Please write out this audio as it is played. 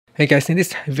Hey guys, in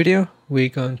this video we're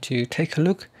going to take a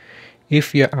look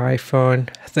if your iPhone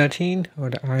 13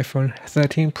 or the iPhone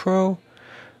 13 Pro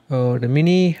or the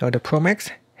mini or the Pro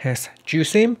Max has dual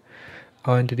SIM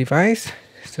on the device.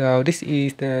 So this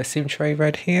is the SIM tray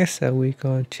right here, so we're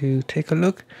going to take a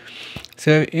look.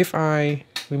 So if I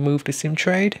remove the SIM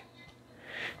tray,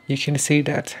 you can see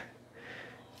that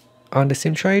on the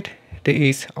SIM tray there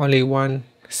is only one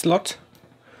slot,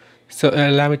 so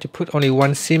it allows me to put only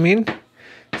one SIM in.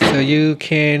 So you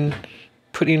can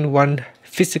put in one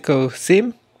physical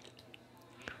SIM.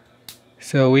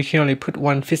 So we can only put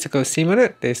one physical SIM on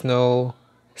it. There's no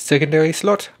secondary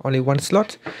slot, only one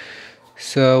slot.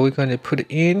 So we're going to put it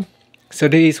in. So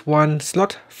there is one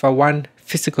slot for one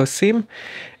physical SIM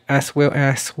as well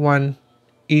as one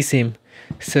eSIM.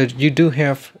 So you do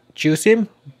have dual SIM,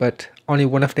 but only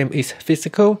one of them is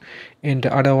physical and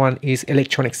the other one is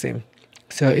electronic SIM.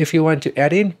 So if you want to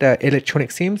add in the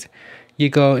electronic SIMs, you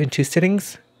go into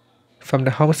settings from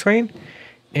the home screen,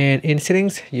 and in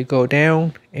settings you go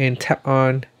down and tap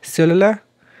on cellular.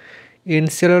 In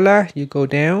cellular you go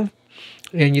down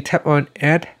and you tap on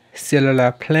add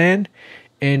cellular plan,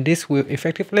 and this will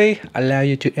effectively allow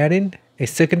you to add in a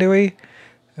secondary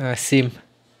SIM,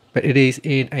 but it is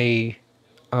in a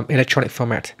electronic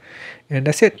format, and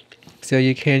that's it. So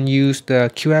you can use the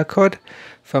QR code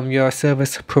from your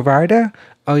service provider,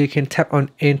 or you can tap on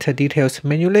enter details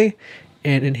manually,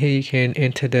 and in here you can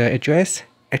enter the address,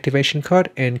 activation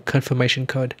code and confirmation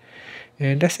code,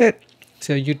 and that's it.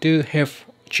 So you do have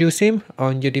dual SIM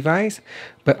on your device,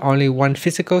 but only one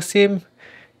physical SIM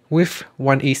with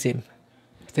one eSIM.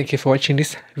 Thank you for watching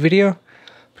this video.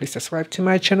 Please subscribe to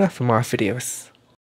my channel for more videos.